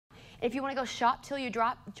If you want to go shop till you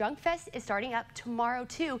drop, Junk Fest is starting up tomorrow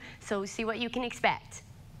too, so see what you can expect.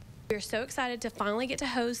 We're so excited to finally get to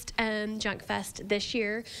host Junk Fest this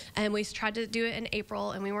year. We tried to do it in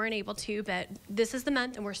April and we weren't able to, but this is the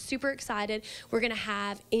month and we're super excited. We're going to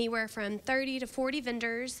have anywhere from 30 to 40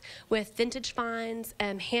 vendors with vintage finds,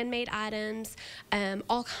 handmade items,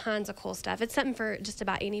 all kinds of cool stuff. It's something for just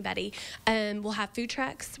about anybody. We'll have food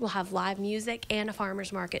trucks, we'll have live music, and a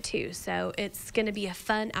farmer's market too. So it's going to be a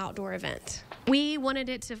fun outdoor event. We wanted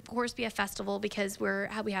it to, of course, be a festival because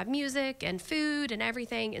we have music and food and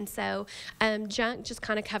everything, and so Junk just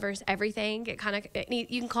kind of covers everything. You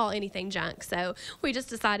can call anything junk. So we just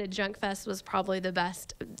decided Junk Fest was probably the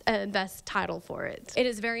best title for it. It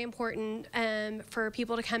is very important for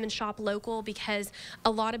people to come and shop local because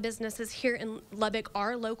a lot of businesses here in Lubbock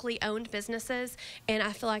are locally owned businesses, and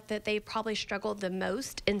I feel like that they probably struggled the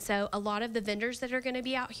most. And so a lot of the vendors that are going to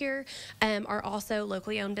be out here are also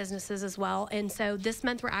locally owned businesses as well. And so this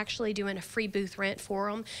month we're actually doing a free booth rent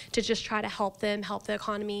for them to just try to help them, help the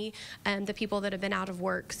economy, the people that have been out of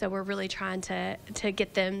work. So we're really trying to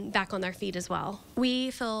get them back on their feet as well.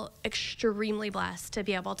 We feel extremely blessed to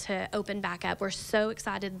be able to open back up. We're so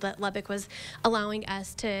excited that Lubbock was allowing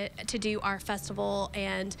us to do our festival,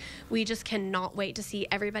 and we just cannot wait to see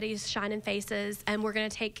everybody's shining faces. And we're going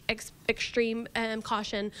to take extreme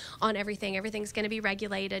caution on everything. Everything's going to be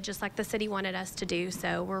regulated just like the city wanted us to do.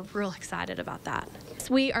 So we're real excited about that.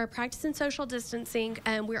 So we are practicing social distancing.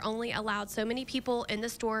 We're only allowed so many people in the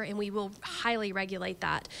store, and we will highly regulate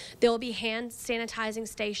that. There will be hand sanitizing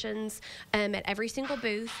stations at every single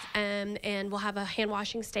booth, and we'll have a hand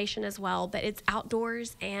washing station as well, but it's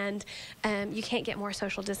outdoors, and you can't get more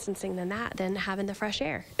social distancing than having the fresh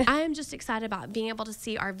air. I am just excited about being able to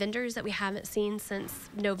see our vendors that we haven't seen since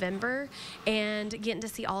November, and getting to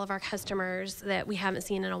see all of our customers that we haven't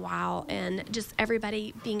seen in a while, and just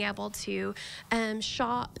everybody being able to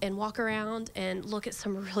shop and walk around and look at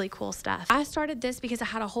some really cool stuff. I started this because I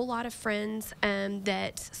had a whole lot of friends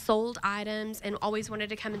that sold items and always wanted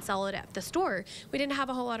to come and sell it at the store. We didn't have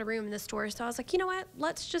a whole lot of room in the store, so I was like, you know what,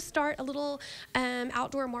 let's just start a little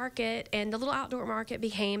outdoor market, and the little outdoor market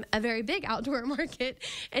became a very big outdoor market.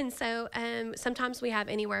 And so sometimes we have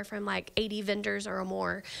anywhere from like 80 vendors or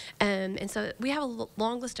more, and so we have a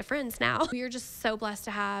long list of friends now. We are just so blessed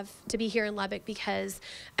to be here in Lubbock because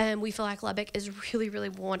we feel like Lubbock is really, really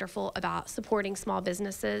wonderful about supporting small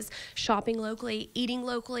businesses, shopping locally, eating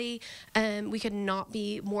locally. We could not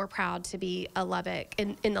be more proud to be a Lubbock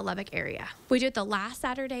in the Lubbock area. We do it the last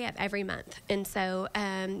Saturday of every month, and so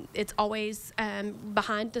it's always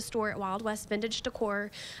behind the store at Wild West Vintage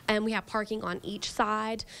Decor. We have parking on each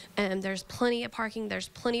side. There's plenty of parking. There's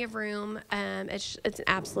plenty of room. It's an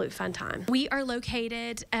absolute fun time. We are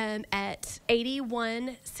located at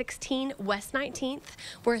 8116 West 19th.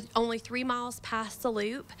 We're only 3 miles past the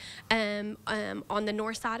loop on the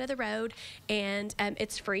north side of the road, and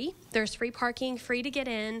it's free. There's free parking, free to get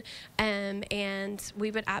in, and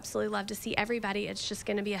we would absolutely love to see everybody. It's just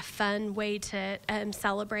going to be a fun way to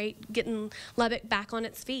celebrate getting Lubbock back on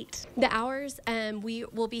its feet. The hours, we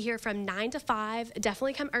will be here from 9 to 5.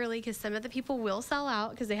 Definitely come early because some of the people will sell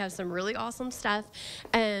out because they have some really awesome stuff,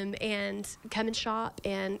 and come and shop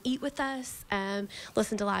and eat with us,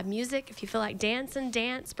 listen to live music. If you feel like dance,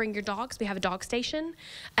 bring your dogs. We have a dog station.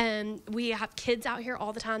 We have kids out here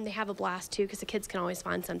all the time. They have a blast too because the kids can always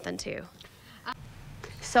find something too.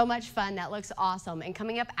 So much fun. That looks awesome. And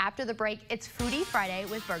coming up after the break, it's Foodie Friday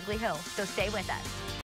with Berkeley Hills. So stay with us.